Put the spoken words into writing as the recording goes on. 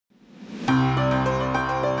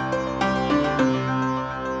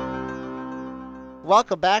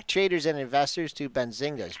Welcome back, traders and investors, to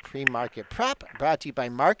Benzinga's pre-market prep, brought to you by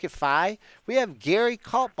MarketFi. We have Gary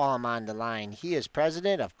Kaltbaum on the line. He is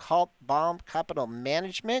president of Kaltbaum Capital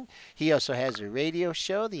Management. He also has a radio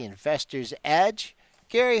show, The Investor's Edge.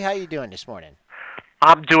 Gary, how you doing this morning?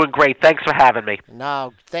 I'm doing great. Thanks for having me.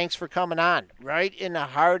 No, thanks for coming on. Right in the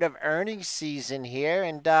heart of earnings season here,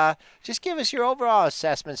 and just give us your overall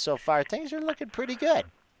assessment so far. Things are looking pretty good.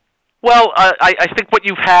 Well, I think what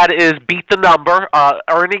you've had is beat the number.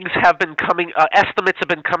 Earnings have been coming, estimates have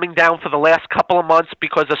been coming down for the last couple of months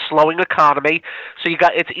because of slowing economy. So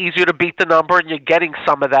it's easier to beat the number, and you're getting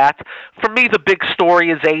some of that. For me, the big story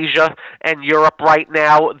is Asia and Europe right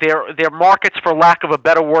now. Their markets, for lack of a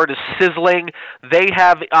better word, is sizzling. They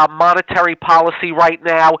have monetary policy right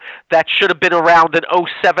now that should have been around in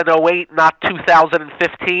 07, 08, not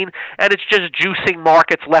 2015, and it's just juicing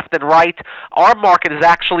markets left and right. Our market is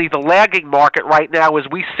actually the lagging market right now as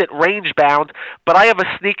we sit range bound, but I have a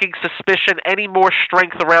sneaking suspicion any more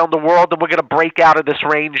strength around the world and we're going to break out of this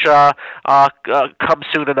range come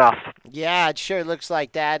soon enough. Yeah, it sure looks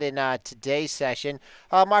like that in today's session.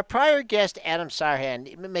 Our prior guest, Adam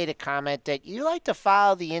Sarhan, made a comment that you like to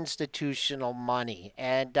follow the institutional money.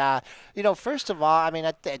 And, first of all, I mean,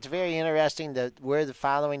 it's very interesting that we're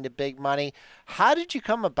following the big money. How did you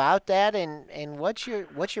come about that, and what's your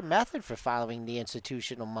method for following the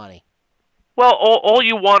institutional money? Well, all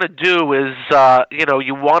you want to do is,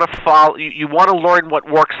 you want to follow, you want to learn what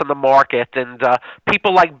works in the market, and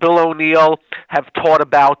people like Bill O'Neill have taught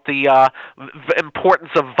about the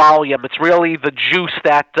importance of volume. It's really the juice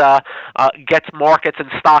that gets markets and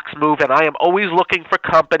stocks moving. I am always looking for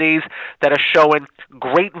companies that are showing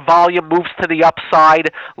great volume moves to the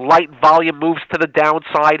upside, light volume moves to the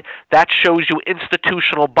downside. That shows you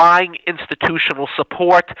institutional buying, institutional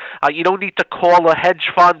support. You don't need to call a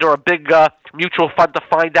hedge fund or a big mutual fund to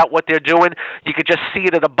find out what they're doing. You could just see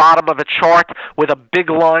it at the bottom of a chart with a big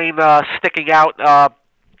line sticking out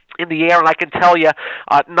in the air, and I can tell you,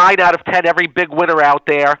 9 out of 10, every big winner out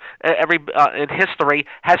there, in history,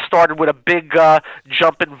 has started with a big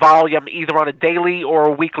jump in volume, either on a daily or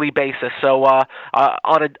a weekly basis. So,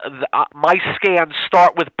 my scans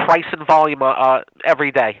start with price and volume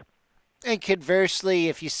every day. And conversely,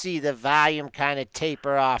 if you see the volume kind of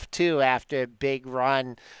taper off too after a big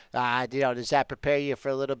run, does that prepare you for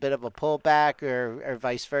a little bit of a pullback or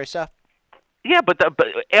vice versa? Yeah, but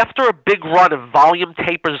after a big run, if volume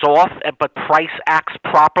tapers off, but price acts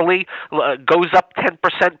properly, goes up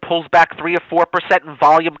 10%, pulls back 3 or 4%, and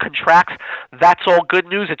volume contracts, that's all good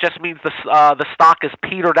news. It just means the stock is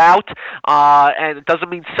petered out, and it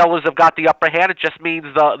doesn't mean sellers have got the upper hand. It just means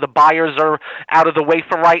the buyers are out of the way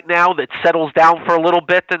for right now. That settles down for a little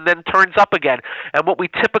bit and then turns up again. And what we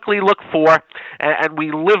typically look for, and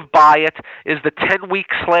we live by it, is the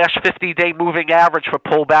 10-week/50-day moving average for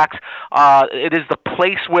pullbacks. It is the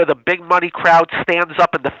place where the big money crowd stands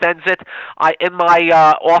up and defends it. In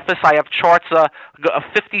my office, I have charts,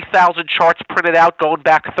 50,000 charts printed out going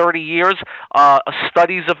back 30 years,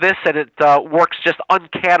 studies of this, and it works just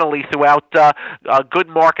uncannily throughout good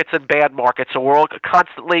markets and bad markets. So we're all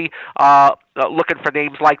constantly looking for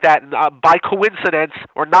names like that. And by coincidence,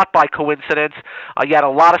 or not by coincidence, you had a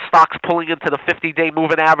lot of stocks pulling into the 50-day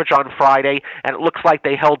moving average on Friday, and it looks like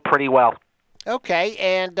they held pretty well. Okay,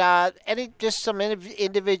 and just some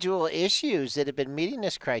individual issues that have been meeting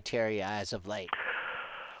this criteria as of late?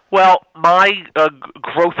 Well, my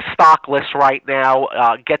growth stock list right now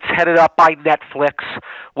gets headed up by Netflix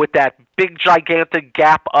with that big, gigantic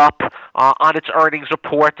gap up on its earnings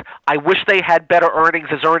report. I wish they had better earnings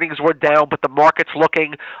as earnings were down, but the market's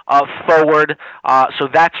looking forward, so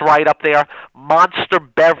that's right up there. Monster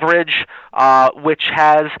Beverage, which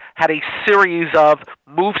has had a series of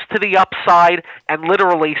moves to the upside and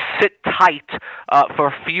literally sit tight for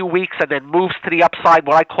a few weeks and then moves to the upside,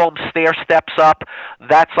 what I call them stair steps up.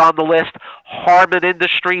 That's on the list. Harman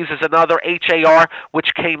Industries is another HAR,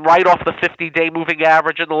 which came right off the 50-day moving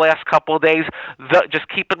average in the last couple of days. Just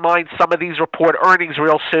keep in mind some of these report earnings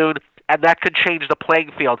real soon, and that could change the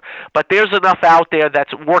playing field. But there's enough out there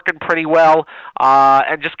that's working pretty well,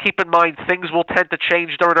 and just keep in mind things will tend to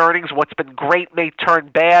change during earnings. What's been great may turn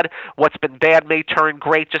bad. What's been bad may turn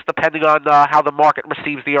great, just depending on how the market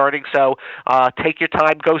receives the earnings. So take your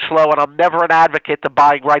time, go slow, and I'm never an advocate to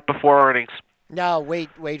buying right before earnings. No,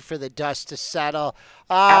 wait for the dust to settle.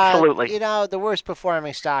 Absolutely. The worst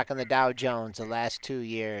performing stock on the Dow Jones the last 2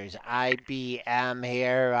 years, IBM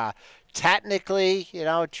here. Technically,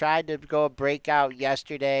 tried to go a breakout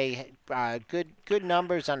yesterday. Good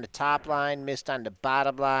numbers on the top line, missed on the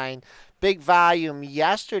bottom line. Big volume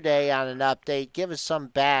yesterday on an update. Give us some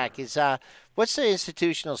back. What's the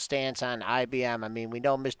institutional stance on IBM? I mean, we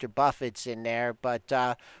know Mr. Buffett's in there, but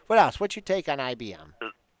what else? What's your take on IBM?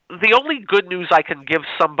 The only good news I can give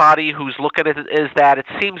somebody who's looking at it is that it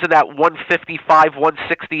seems in that 155,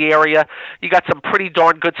 160 area, you got some pretty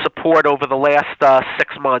darn good support over the last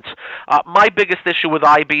 6 months. My biggest issue with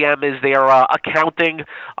IBM is their accounting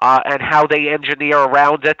and how they engineer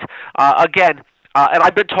around it. Again, and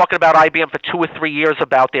I've been talking about IBM for 2 or 3 years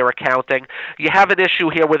about their accounting. You have an issue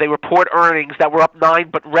here where they report earnings that were up 9,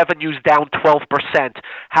 but revenues down 12%.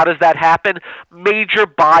 How does that happen? Major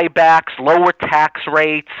buybacks, lower tax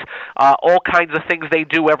rates, all kinds of things they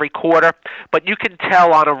do every quarter. But you can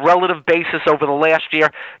tell on a relative basis over the last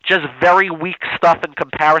year, just very weak stuff in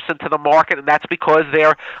comparison to the market, and that's because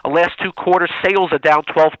their last 2 quarters sales are down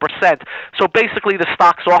 12%. So basically, the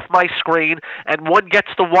stock's off my screen, and one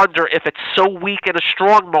gets to wonder if it's so weak in a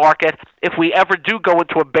strong market, if we ever do go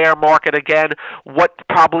into a bear market again, what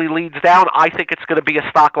probably leads down? I think it's going to be a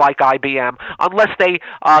stock like IBM, unless they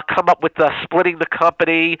come up with splitting the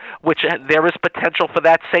company, which there is potential for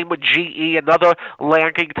that. Same with GE, another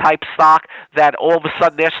lagging type stock that all of a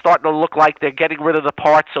sudden they're starting to look like they're getting rid of the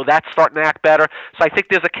parts, so that's starting to act better. So I think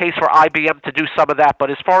there's a case for IBM to do some of that. But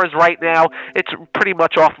as far as right now, it's pretty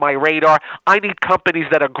much off my radar. I need companies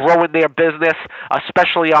that are growing their business,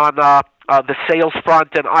 especially on the sales front,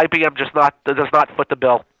 and IBM just does not foot the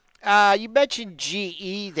bill. You mentioned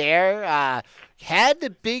GE there. Had the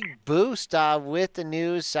big boost with the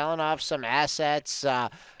news, selling off some assets. Yeah.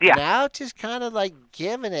 Now just kind of like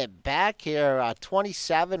giving it back here.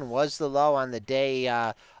 27 was the low on the day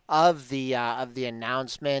of the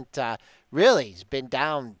announcement. Really, it's been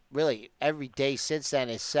down really every day since then,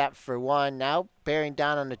 except for one. Now bearing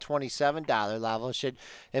down on the $27 level. Should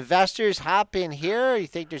investors hop in here, or you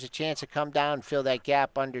think there's a chance to come down and fill that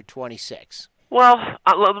gap under 26? Well,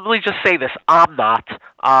 let me just say this. I'm not.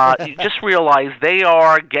 You just realize they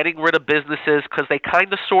are getting rid of businesses because they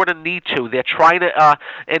kind of sort of need to. They're trying to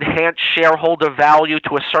enhance shareholder value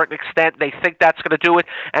to a certain extent. They think that's going to do it,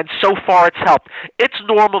 and so far it's helped. It's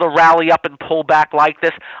normal to rally up and pull back like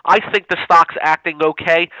this. I think the stock's acting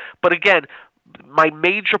okay, but again, my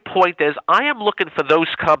major point is I am looking for those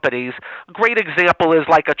companies. A great example is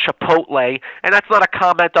like a Chipotle, and that's not a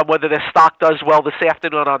comment on whether their stock does well this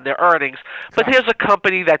afternoon on their earnings, but here's a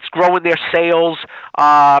company that's growing their sales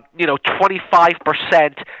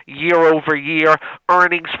 25% year over year,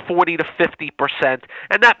 earnings 40 to 50%,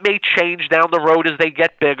 and that may change down the road as they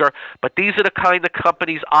get bigger, but these are the kind of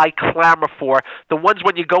companies I clamor for. The ones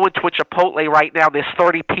when you go into a Chipotle right now, there's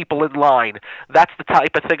 30 people in line. That's the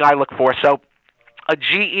type of thing I look for. So a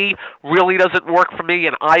GE really doesn't work for me,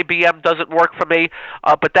 and IBM doesn't work for me.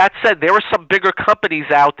 But that said, there are some bigger companies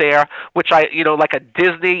out there, which like a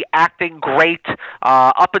Disney acting great.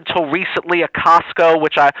 Up until recently, a Costco,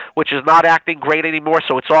 which is not acting great anymore,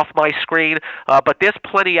 so it's off my screen. But there's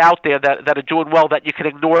plenty out there that are doing well that you can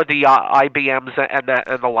ignore the IBMs and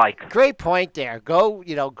the like. Great point there. Go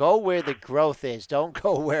where the growth is. Don't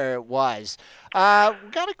go where it was. Got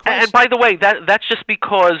a question. And by the way, that's just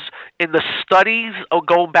because in the studies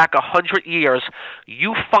going back 100 years,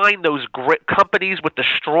 you find those great companies with the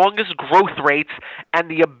strongest growth rates and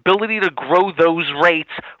the ability to grow those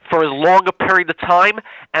rates for as long a period of time,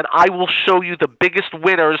 and I will show you the biggest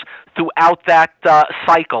winners throughout that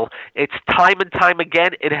cycle. It's time and time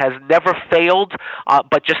again. It has never failed,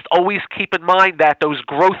 but just always keep in mind that those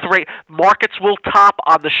growth rate markets will top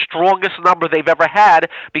on the strongest number they've ever had,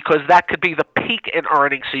 because that could be the peak in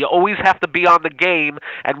earnings. So you always have to be on the game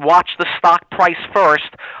and watch the stock price first,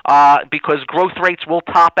 because growth rates will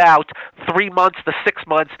top out 3 months to 6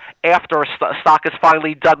 months after a stock is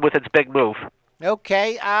finally done with its big move.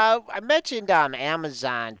 Okay, I mentioned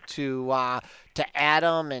Amazon to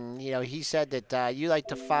Adam, and he said that you like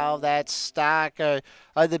to follow that stock.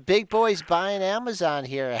 Are the big boys buying Amazon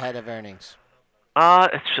here ahead of earnings?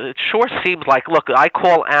 It sure seems like. Look, I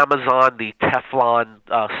call Amazon the Teflon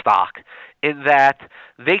stock, in that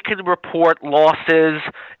they can report losses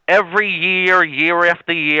every year, year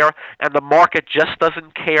after year, and the market just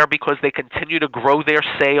doesn't care because they continue to grow their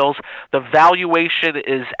sales. The valuation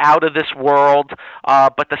is out of this world,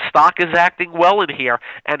 but the stock is acting well in here.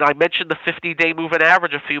 And I mentioned the 50-day moving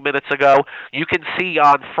average a few minutes ago. You can see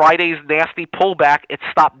on Friday's nasty pullback, it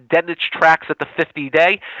stopped dead in its tracks at the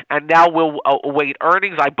 50-day, and now we'll await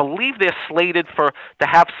earnings. I believe they're slated to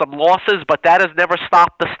have some losses, but that has never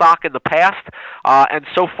stopped the stock in the past. and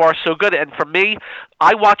so far so good. And for me,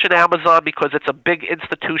 I watch an Amazon because it's a big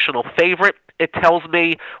institutional favorite. It tells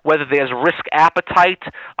me whether there's risk appetite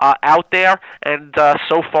out there, and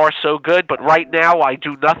so far so good. But right now, I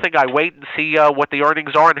do nothing. I wait and see what the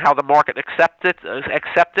earnings are and how the market accept it,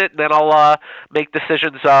 and then I'll make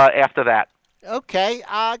decisions after that. Okay,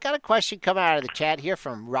 I got a question coming out of the chat here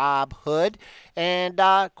from Rob Hood and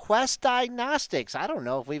Quest Diagnostics. I don't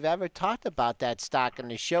know if we've ever talked about that stock on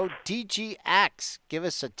the show. DGX, give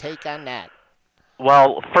us a take on that.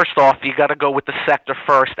 Well, first off, you got to go with the sector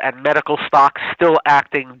first, and medical stocks still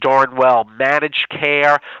acting darn well. Managed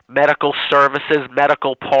care, medical services,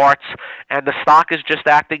 medical parts, and the stock is just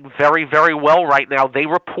acting very, very well right now. They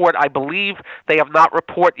report, I believe they have not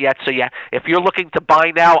report yet, so yeah, if you're looking to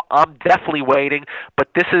buy now, I'm definitely waiting, but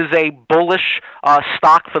this is a bullish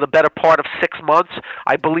stock for the better part of 6 months.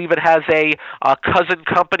 I believe it has a cousin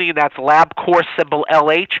company, and that's LabCorp, symbol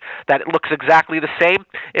LH, that it looks exactly the same.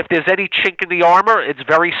 If there's any chink in the armor, it's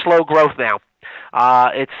very slow growth now.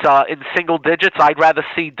 It's in single digits. I'd rather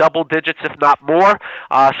see double digits, if not more.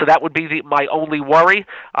 So that would be my only worry.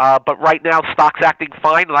 But right now, stock's acting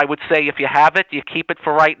fine, and I would say if you have it, you keep it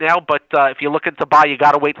for right now. But if you're looking to buy, you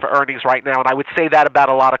got to wait for earnings right now, and I would say that about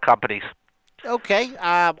a lot of companies. Okay.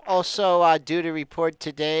 Also, due to report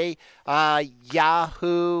today,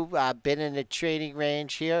 Yahoo been in the trading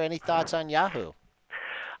range here. Any thoughts on Yahoo?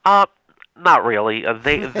 Uh, Not really.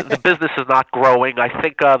 The business is not growing. I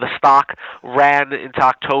think the stock ran into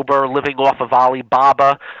October, living off of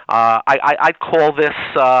Alibaba. I'd call this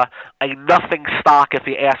a nothing stock, if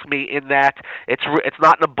you ask me. In that it's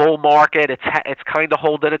not in a bull market. It's kind of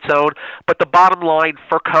holding its own. But the bottom line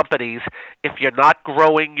for companies, if you're not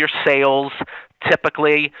growing your sales,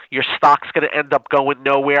 typically your stock's going to end up going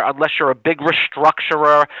nowhere unless you're a big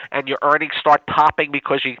restructurer and your earnings start popping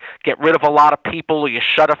because you get rid of a lot of people or you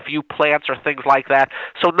shut a few plants or things like that.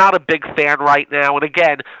 So not a big fan right now. And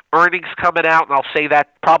again, earnings coming out, and I'll say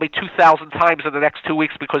that probably 2,000 times in the next 2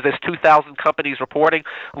 weeks because there's 2,000 companies reporting.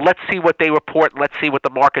 Let's see what they report, and let's see what the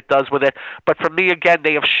market does with it. But for me, again,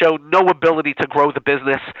 they have shown no ability to grow the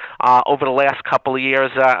business over the last couple of years,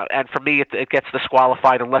 and for me, it gets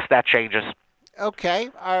disqualified unless that changes. Okay,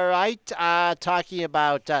 all right. Talking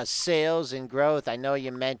about sales and growth, I know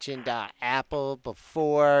you mentioned Apple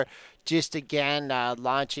before. Just again,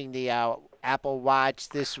 launching the Apple Watch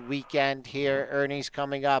this weekend here. Earnings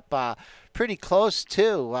coming up pretty close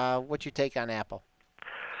too. What's your take on Apple?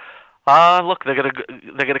 Look, they're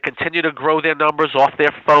gonna continue to grow their numbers off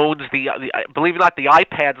their phones. Believe it or not, the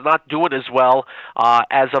iPad's not doing as well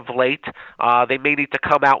as of late. They may need to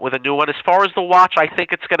come out with a new one. As far as the watch, I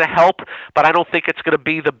think it's going to help, but I don't think it's going to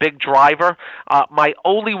be the big driver. My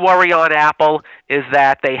only worry on Apple is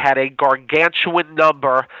that they had a gargantuan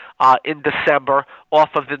number in December off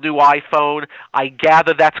of the new iPhone. I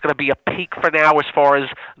gather that's going to be a peak for now as far as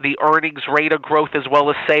the earnings rate of growth as well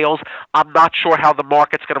as sales. I'm not sure how the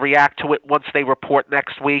market's going to react to it once they report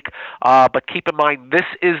next week. But keep in mind, this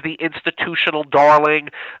is the institutional darling.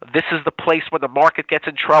 This is the place when the market gets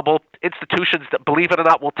in trouble. Institutions that, believe it or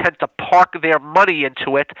not, will tend to park their money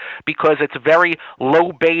into it because it's very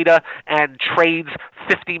low beta and trades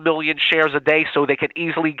 50 million shares a day, so they can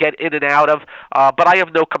easily get in and out of. But I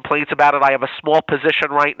have no complaints about it. I have a small position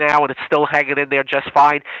right now, and it's still hanging in there just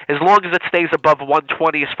fine. As long as it stays above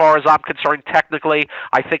 120, as far as I'm concerned, technically,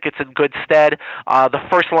 I think it's in good stead. The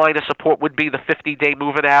first line of support would be the 50-day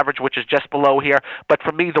moving average, which is just below here. But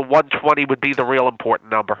for me, the 120 would be the real important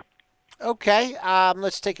number. Okay,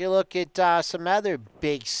 let's take a look at some other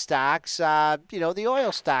big stocks. The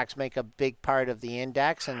oil stocks make a big part of the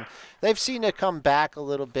index, and they've seen it come back a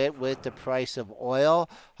little bit with the price of oil.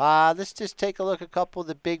 Let's just take a look at a couple of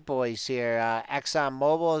the big boys here.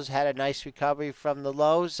 ExxonMobil has had a nice recovery from the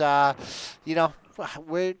lows.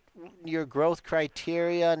 Where your growth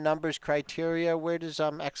criteria, numbers criteria, where does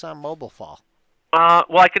ExxonMobil fall?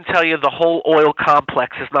 Well, I can tell you the whole oil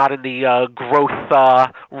complex is not in the growth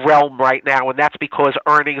realm right now, and that's because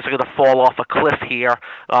earnings are going to fall off a cliff here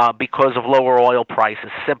because of lower oil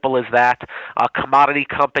prices. Simple as that. Commodity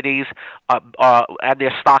companies and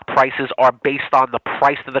their stock prices are based on the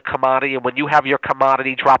price of the commodity, and when you have your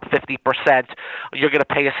commodity drop 50%, you're going to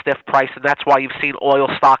pay a stiff price, and that's why you've seen oil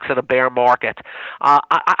stocks in a bear market.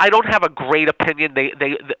 I don't have a great opinion. They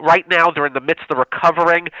right now they're in the midst of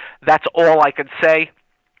recovering. That's all I can say.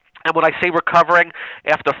 And when I say recovering,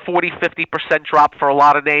 after 40-50% drop for a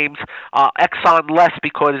lot of names, Exxon less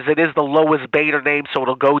because it is the lowest beta name, so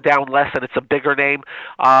it'll go down less and it's a bigger name.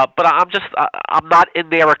 But I'm not in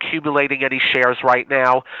there accumulating any shares right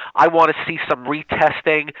now. I want to see some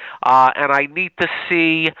retesting, and I need to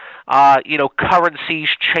see currencies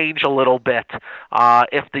change a little bit.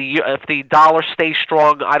 If the dollar stays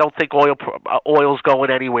strong, I don't think oil's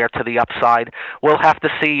going anywhere to the upside. We'll have to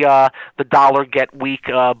see the dollar get weak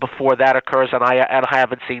before that occurs, and I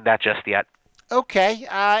haven't seen that just yet. Okay.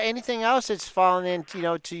 Anything else that's fallen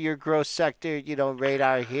into to your growth sector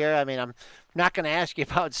radar here? I mean, I'm not going to ask you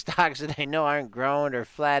about stocks that I know aren't growing or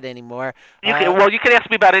flat anymore. You can ask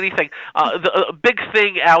me about anything. The big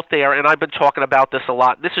thing out there, and I've been talking about this a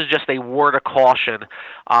lot. This is just a word of caution,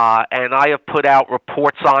 and I have put out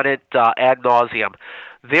reports on it ad nauseum.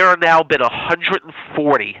 There have now been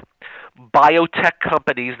 140 biotech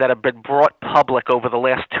companies that have been brought public over the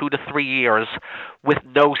last 2 to 3 years with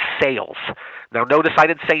no sales. Now, notice I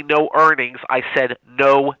didn't say no earnings. I said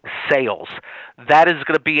no sales. That is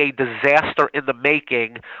going to be a disaster in the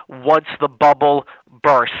making once the bubble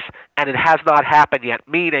bursts, and it has not happened yet,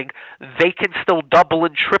 meaning they can still double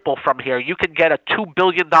and triple from here. You can get a $2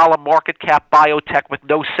 billion market cap biotech with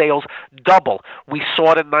no sales double. We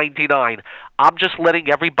saw it in 99. I'm just letting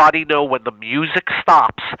everybody know when the music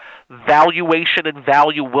stops, valuation and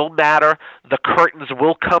value will matter, the curtains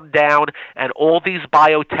will come down, and all these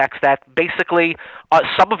biotechs that basically,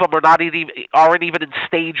 some of them aren't even in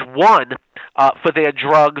stage 1 for their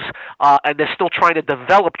drugs, and they're still trying to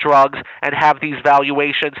develop drugs and have these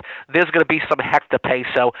valuations. There's going to be some heck to pay.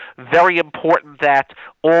 So very important that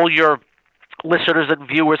all your listeners and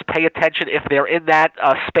viewers pay attention if they're in that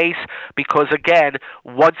space, because again,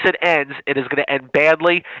 once it ends, it is going to end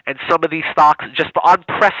badly, and some of these stocks, just on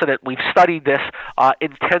precedent, we've studied this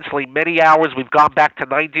intensely, many hours, we've gone back to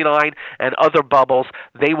 99 and other bubbles,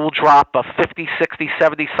 they will drop 50, 60,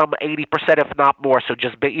 70, some 80%, if not more, so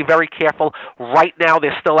just be very careful. Right now,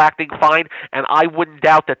 they're still acting fine, and I wouldn't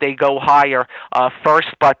doubt that they go higher first,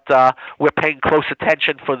 but we're paying close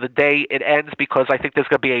attention for the day it ends, because I think there's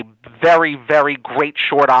going to be a very, very great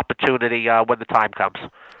short opportunity when the time comes.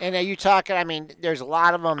 And are you talking, I mean, there's a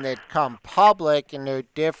lot of them that come public and they're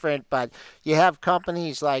different, but you have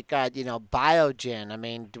companies like, Biogen. I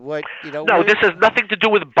mean, No, this has nothing to do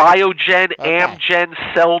with Biogen, okay, Amgen,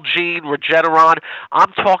 Celgene, Regeneron.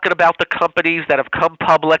 I'm talking about the companies that have come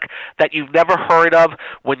public that you've never heard of.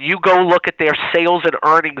 When you go look at their sales and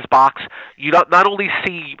earnings box, you not only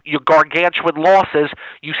see your gargantuan losses,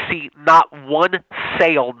 you see not one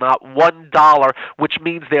sale, not $1, which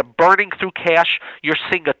means they're burning through cash. You're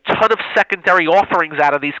seeing a ton of secondary offerings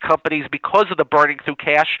out of these companies because of the burning through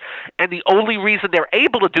cash, and the only reason they're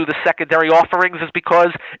able to do the secondary offerings is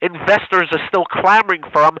because investors are still clamoring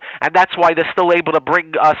for them, and that's why they're still able to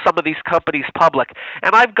bring some of these companies public.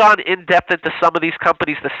 And I've gone in depth into some of these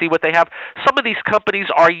companies to see what they have. Some of these companies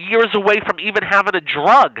are years away from even having a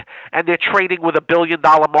drug, and they're trading with $1 billion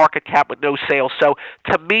market cap with no sales. So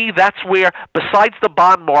to me, that's where, besides the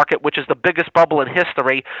bond market, which is the biggest bubble in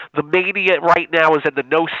history, the mania right now is in the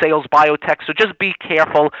no sales biotech. So just be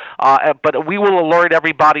careful. But we will alert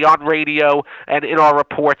everybody on radio and in our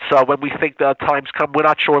reports when we think the times come. We're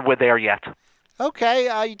not sure we're there yet.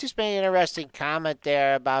 Okay, you just made an interesting comment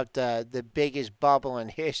there about the biggest bubble in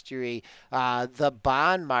history, the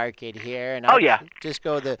bond market here. And just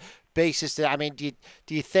go the basis. I mean, do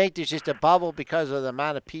you think there's just a bubble because of the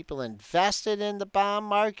amount of people invested in the bond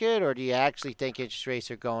market, or do you actually think interest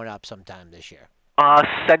rates are going up sometime this year?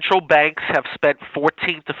 Central banks have spent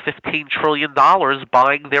 $14 to $15 trillion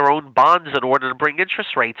buying their own bonds in order to bring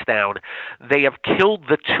interest rates down. They have killed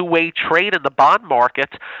the two-way trade in the bond market.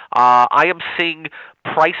 I am seeing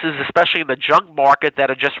prices, especially in the junk market, that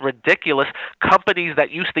are just ridiculous. Companies that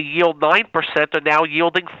used to yield 9% are now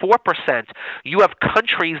yielding 4%. You have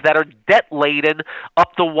countries that are debt-laden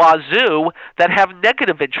up the wazoo that have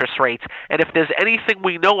negative interest rates. And if there's anything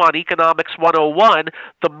we know on Economics 101,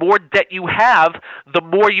 the more debt you have, the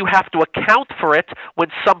more you have to account for it when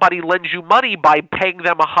somebody lends you money by paying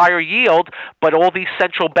them a higher yield, but all these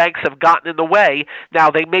central banks have gotten in the way. Now,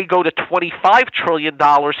 they may go to $25 trillion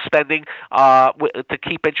spending to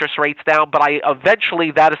keep interest rates down, but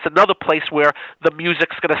eventually that is another place where the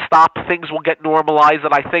music's going to stop, things will get normalized,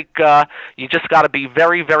 and I think you just got to be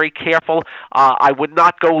very, very careful. I would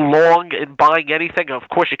not go long in buying anything. Of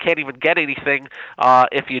course, you can't even get anything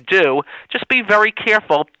if you do. Just be very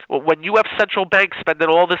careful. When you have central banks spending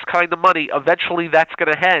all this kind of money, eventually that's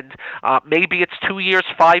going to end. Maybe it's 2 years,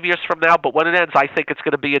 5 years from now, but when it ends, I think it's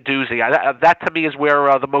going to be a doozy. That to me is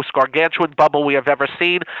where the most gargantuan bubble we have ever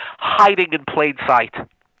seen, hiding in plain sight.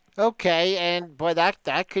 Okay, and boy,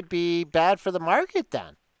 that could be bad for the market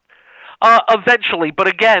then. Eventually, but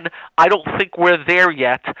again, I don't think we're there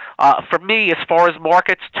yet. For me, as far as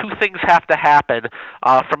markets, two things have to happen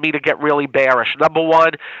for me to get really bearish. Number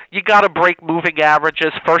one, you got to break moving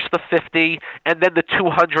averages, first the 50, and then the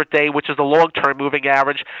 200-day, which is the long-term moving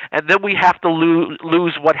average, and then we have to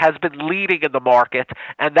lose what has been leading in the market,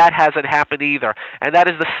 and that hasn't happened either. And that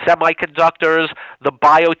is the semiconductors, the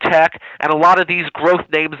biotech, and a lot of these growth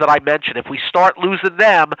names that I mentioned. If we start losing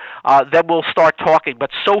them, then we'll start talking.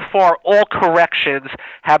 But so far, all corrections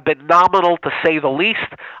have been nominal to say the least,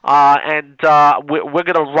 and we're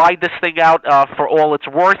going to ride this thing out for all it's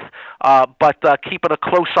worth, but keeping a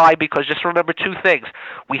close eye because just remember two things.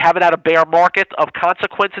 We haven't had a bear market of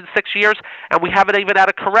consequence in 6 years, and we haven't even had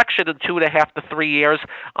a correction in 2.5 to 3 years,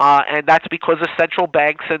 and that's because of central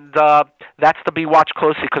banks, and that's to be watched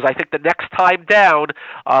closely because I think the next time down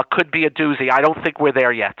could be a doozy. I don't think we're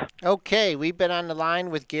there yet. Okay, we've been on the line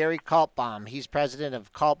with Gary Kaltbaum. He's president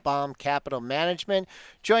of Kaltbaum Capital Management,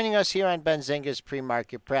 joining us here on Benzinga's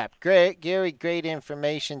Pre-Market Prep. Great, Gary, great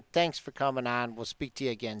information. Thanks for coming on. We'll speak to you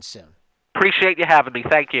again soon. Appreciate you having me.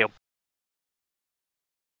 Thank you.